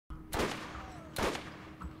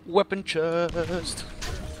Weapon chest.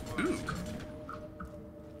 Ooh.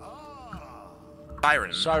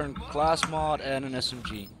 Siren. Siren class mod and an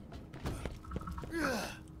SMG.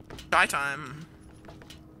 Shy time.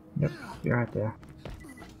 Yep, you're right there.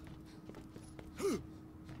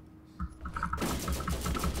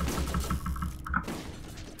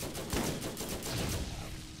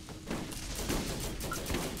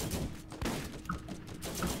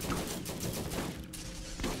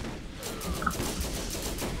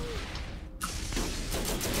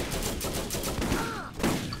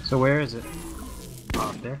 So where is it? Oh,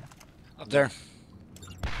 up there? Up there.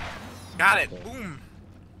 Got it. Boom.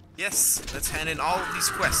 Yes. Let's hand in all of these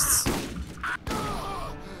quests.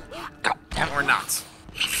 God damn. Or not.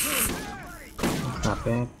 That's not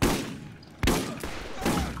bad.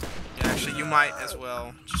 Yeah, actually, you might as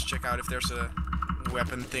well just check out if there's a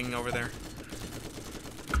weapon thing over there.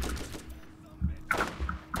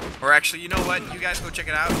 Or actually, you know what? You guys go check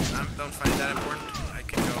it out. I don't find it that important. I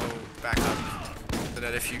can go back up. So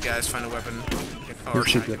that if you guys find a weapon, you can... You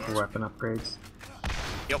should get the weapon upgrades.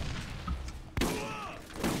 Yep.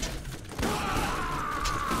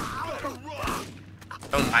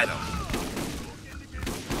 Don't die though.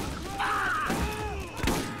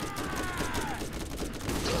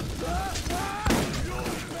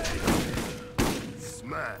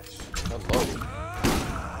 Smash. Hello.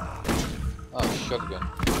 Oh, shotgun.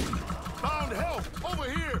 Found help over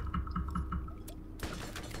here.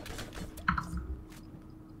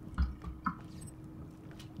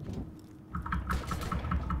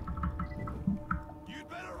 You'd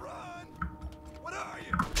better run. What are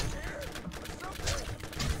you?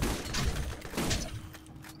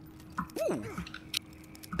 Ooh.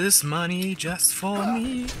 This money just for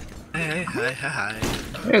me. Hey, hi, hi, hi.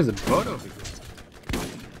 There's a boat over here.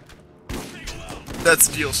 That's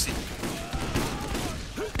DLC.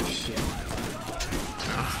 Shit.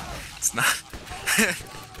 No, it's not.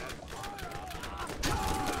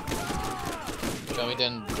 Can we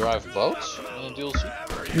then drive boats in a DLC?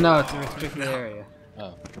 No, it's a restricted area.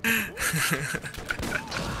 Oh.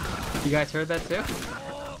 You guys heard that too?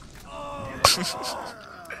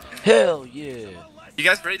 Hell yeah. You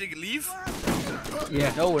guys ready to leave?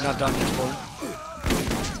 Yeah. No, we're not done exploring.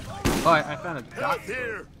 Oh, I found a dock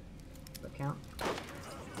Here. Does that count?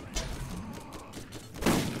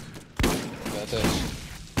 That is.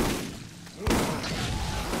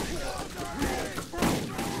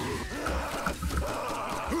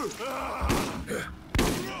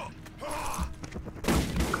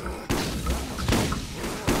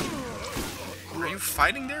 Are you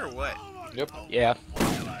fighting there or what? Yep. Yeah.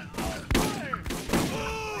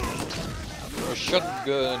 We're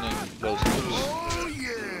shotgunning those dudes. Oh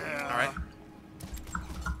yeah. Alright.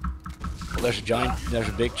 Well, there's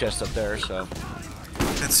a big chest up there, so.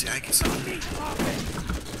 Let's see, I guess I'm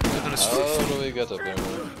gonna How do we get up there?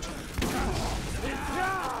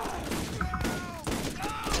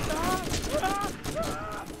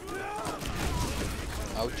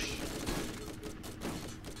 Ouch.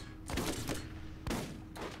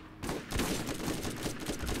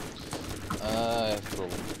 I have a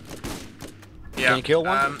problem. Yeah. Can you kill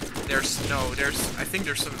one? I think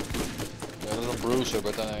there's some. A little bruiser,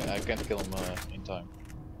 but then I can't kill him in time.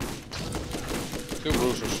 2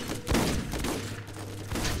 bruisers.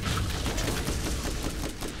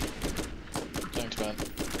 Thanks, man.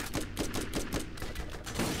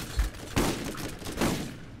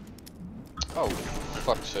 Oh,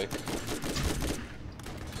 fuck's sake.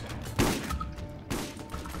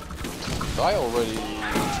 Die already.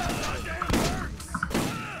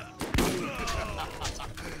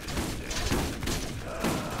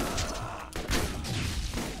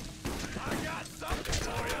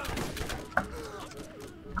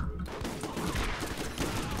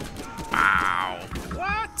 Wow.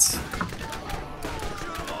 What?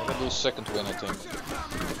 I can do second win, I think.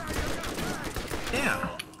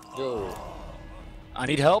 Yeah. Go. I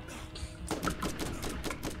need help.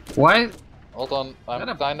 Why? Hold on, Is that I'm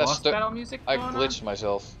a kinda boss stuck. battle music I going on? glitched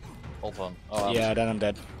myself. Hold on. Oh, Yeah, then I'm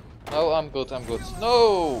dead. Oh, I'm good, I'm good.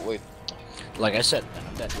 No! Wait. Like I said, then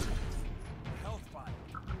I'm dead.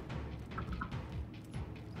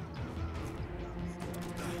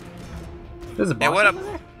 There's a boss. Hey, what up? over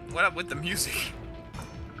there? What up with the music?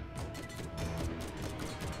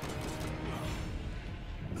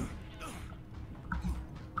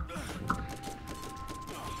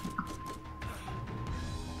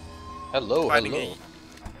 Hello, Finding hello.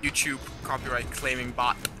 a YouTube copyright claiming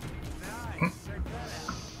bot.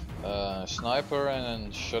 Sniper and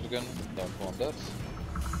then shotgun. Don't want that.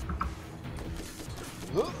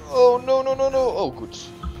 Oh no no no no! Oh good.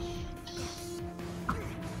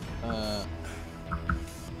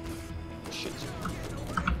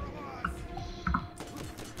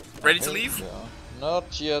 Ready to leave? Yeah.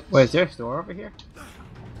 Not yet. Wait, is there a store over here?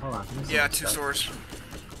 Hold on. let me see Yeah, what's 2 up. stores.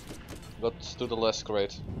 Got to the last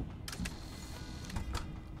crate.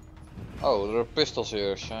 Oh, there are pistols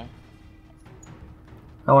here, Shy.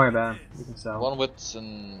 Don't worry about them. You can sell. One with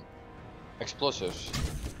an explosives.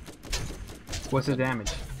 What's the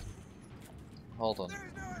damage? Hold on.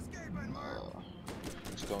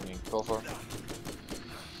 It's going in cover.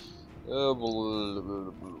 Blah, blah,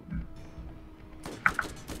 blah, blah.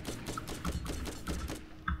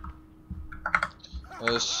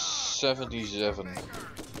 77.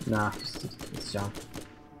 Nah, it's junk.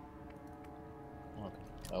 Okay,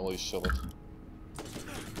 I will sell it.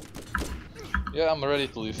 Yeah, I'm ready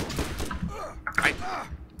to leave.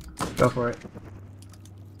 Go for it.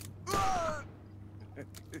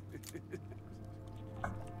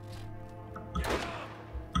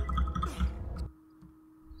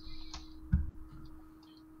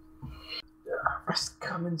 West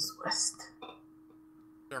Cummins West.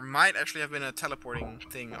 There might actually have been a teleporting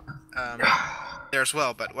thing there as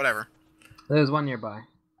well, but whatever. There's one nearby.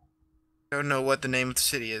 Don't know what the name of the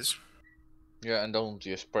city is. Yeah, and don't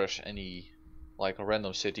just press any like a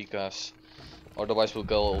random city, cause otherwise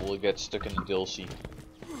we'll get stuck in the DLC.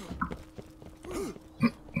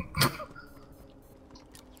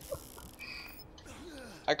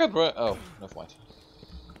 I got oh, never mind.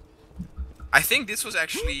 I think this was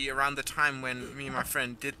actually around the time when me and my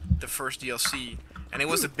friend did the first DLC, and it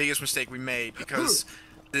was the biggest mistake we made because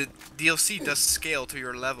the DLC does scale to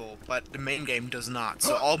your level, but the main game does not.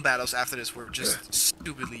 So all battles after this were just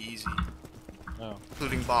stupidly easy, Oh.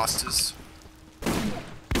 including bosses.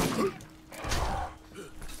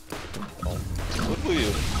 Well, would be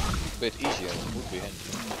a bit easier, would be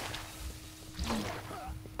handy.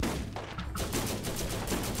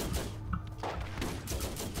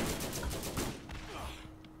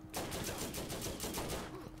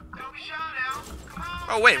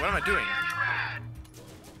 Oh wait, what am I doing?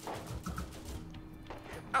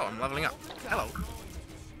 Oh, I'm leveling up. Hello.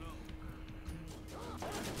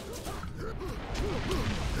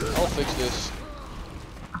 I'll fix this.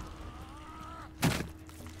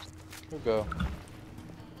 Here we go.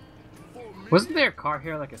 Wasn't there a car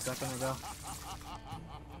here like a second ago?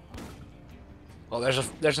 Well,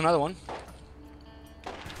 there's another one.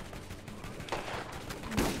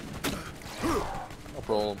 No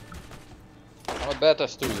problem. I'm a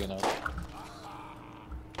badass too, you know.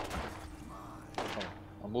 Oh,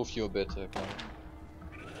 I'll move you a bit,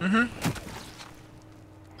 Connor.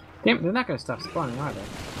 Damn, they're not gonna stop spawning, are they?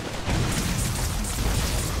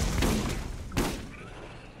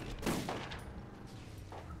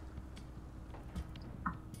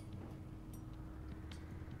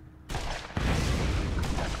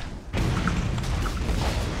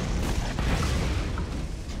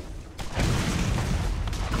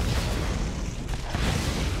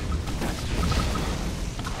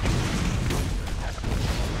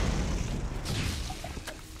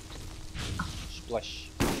 Splash.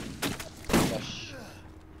 Splash.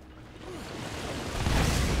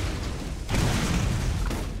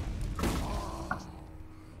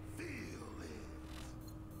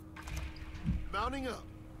 Mounting up.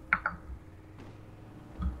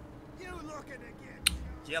 You looking again?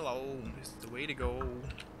 Yellow is the way to go.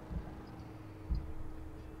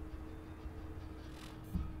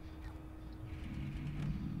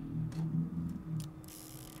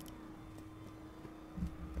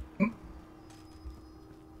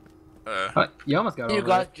 You almost got You over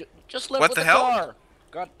got it. just live What with the the hell? car.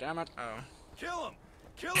 God damn it. Oh. Kill him!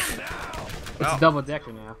 Kill him now! It's Well. double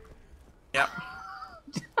decker now. Yep.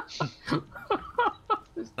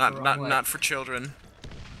 It's the wrong way. Not for children.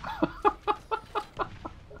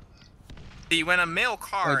 See, when a male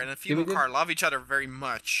car and a female car love each other very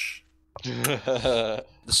much. The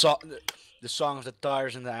song of the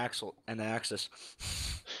tires and the axle and the axis.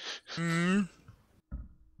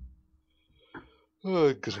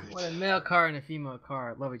 Oh, great. When a male car and a female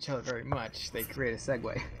car love each other very much, they create a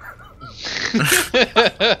Segway.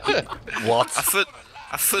 What?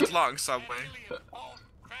 A foot long subway. Oh,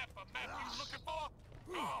 crap, a man you looking for?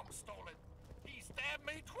 Oh, stolen. He stabbed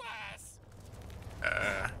me twice.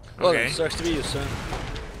 Well, Okay. it sucks to be you, son.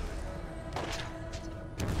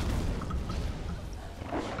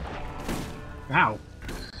 Ow.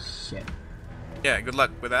 Shit. Yeah, good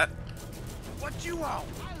luck with that. What you want?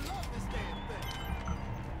 I love this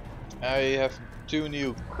damn thing. I have two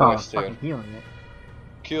new Oh, quests here. fucking healing it.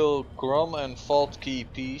 Kill Grom and Vault Key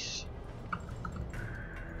Piece.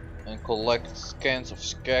 And collect cans of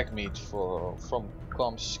skag meat from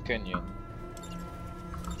Combs Canyon.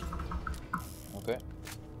 Okay.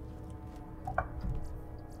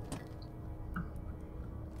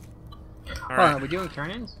 Oh, Alright. are we doing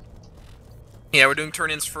turn-ins? Yeah, we're doing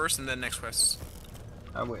turn-ins first and then next quests.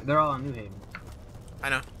 Oh wait, they're all on New Haven. I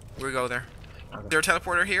know. We'll go there. Okay. Is there a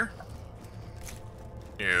teleporter here?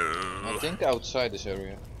 I No. think outside this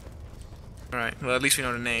area. Alright, well at least we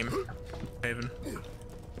know the name. Haven.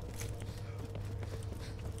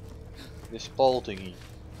 This pole thingy.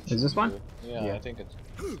 Is this one? Yeah, Yeah. I think it's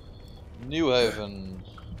New Haven.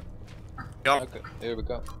 Yup. Okay, here we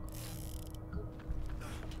go.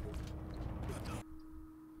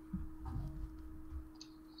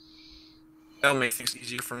 That'll make things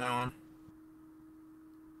easier from now on.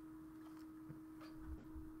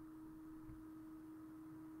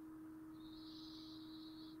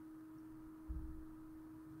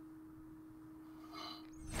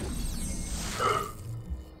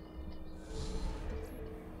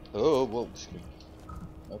 Oh, whoa, screen.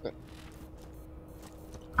 Okay.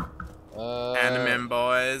 Hand 'em in,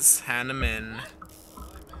 boys. Hand 'em in.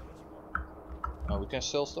 Oh, we can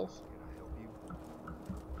sell stuff?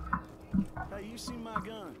 Hey, you see my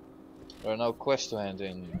gun? There are no quests to hand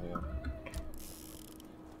in here.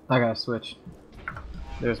 I gotta switch.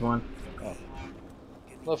 There's one.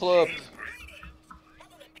 Level up!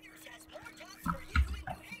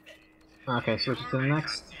 Okay, switch it to the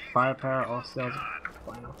next. Firepower, all sales.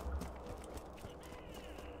 Final.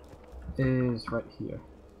 Is right here.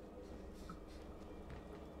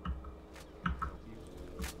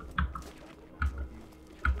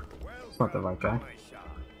 It's not the right guy.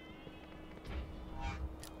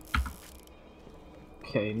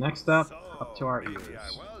 Okay, next up to our ears.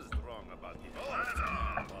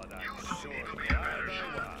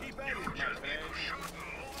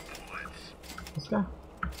 This guy?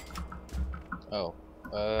 Oh.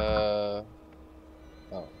 Oh,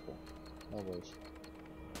 okay. No worries.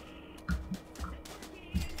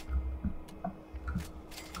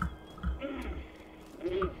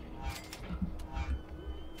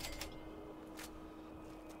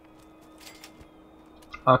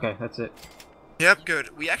 Okay, that's it. Yep,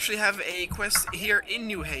 good. We actually have a quest here in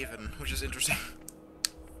New Haven, which is interesting.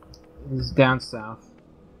 This is down south.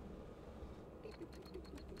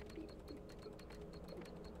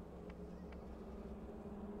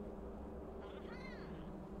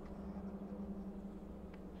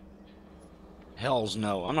 Hells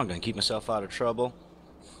no, I'm not gonna keep myself out of trouble.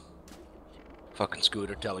 Fucking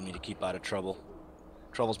Scooter telling me to keep out of trouble.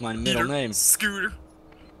 Trouble's my middle name. Scooter.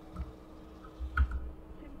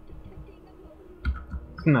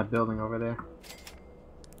 It's in that building over there.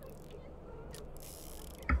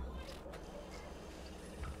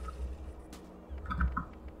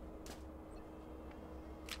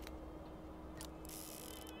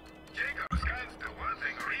 Jacob's guns do one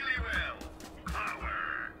thing really well. Power.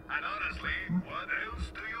 And honestly, what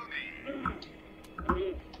else do you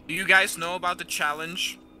need? Do you guys know about the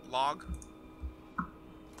challenge log?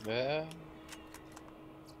 Yeah.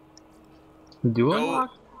 The duo Go-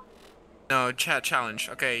 lock? No, challenge.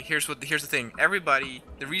 Okay, here's the thing. Everybody,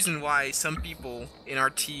 the reason why some people in our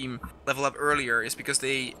team level up earlier is because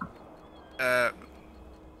they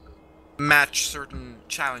match certain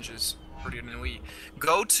challenges earlier than we.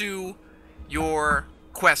 Go to your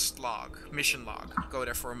quest log, mission log. Go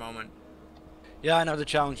there for a moment. Yeah, I know the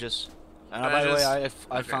challenges. And by the way,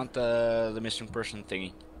 I Okay. found the missing person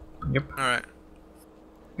thingy. Yep. All right.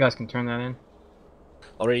 You guys can turn that in.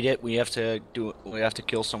 Already did. We have to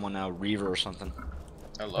kill someone now, Reaver or something.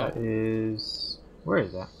 Hello. That is... Where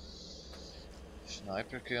is that?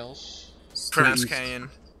 Sniper kills. It's to the Pronounce east. Canyon.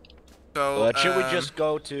 So But should we just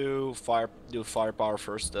go to firepower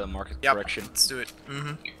first, market Yep. correction? Let's do it.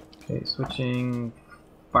 Mm-hmm. Okay, switching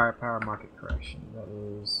firepower market correction. That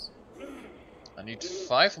is... I need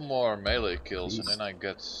 5 more melee kills and then I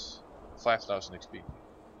get 5000 XP.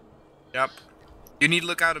 Yep. You need to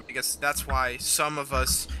look out because that's why some of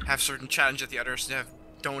us have certain challenges that the others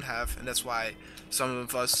don't have, and that's why some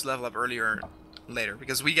of us level up earlier and later,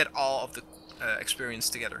 because we get all of the experience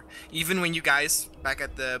together. Even when you guys back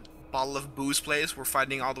at the bottle of booze place were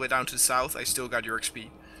fighting all the way down to the south, I still got your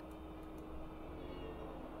XP.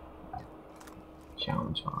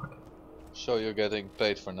 Challenge log. So you're getting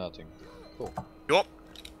paid for nothing. Cool. Yup.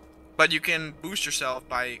 But you can boost yourself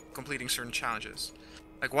by completing certain challenges.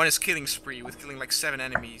 Like one is killing spree with killing like 7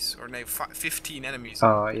 enemies, or no, 15 enemies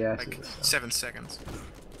Oh, yeah, I see like this stuff. 7 seconds.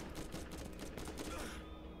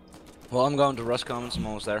 Well, I'm going to Rust Commons. I'm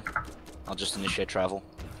almost there. I'll just initiate travel.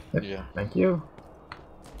 Yep. Yeah. Thank you.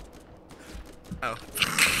 Oh.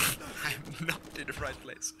 I'm not in the right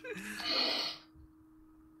place.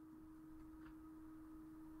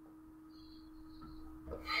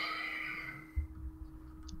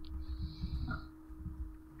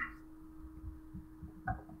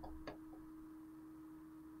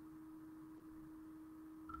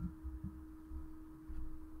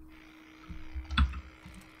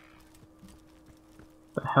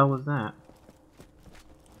 The hell was that?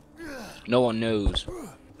 No one knows. This is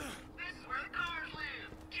where the cars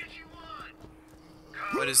live. Get you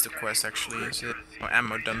one. What is the quest actually? Is it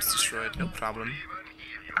ammo dumps destroyed? No problem.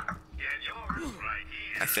 Get yours right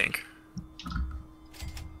here. I think.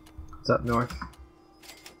 It's up north.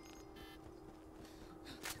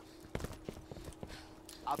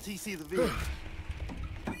 I'll TC the vehicle.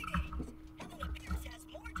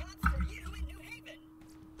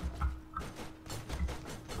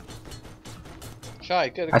 Shy,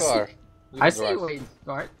 get a I see- car. You I can see you drive. waiting,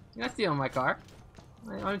 Bart. You're not stealing my car.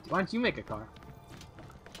 Why don't you make a car?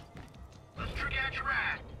 Let's trick out your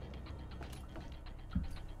ride.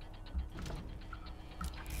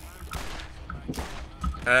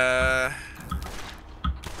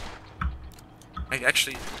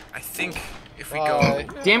 I think if we Bye.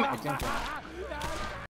 go, Damn it! I jumped out.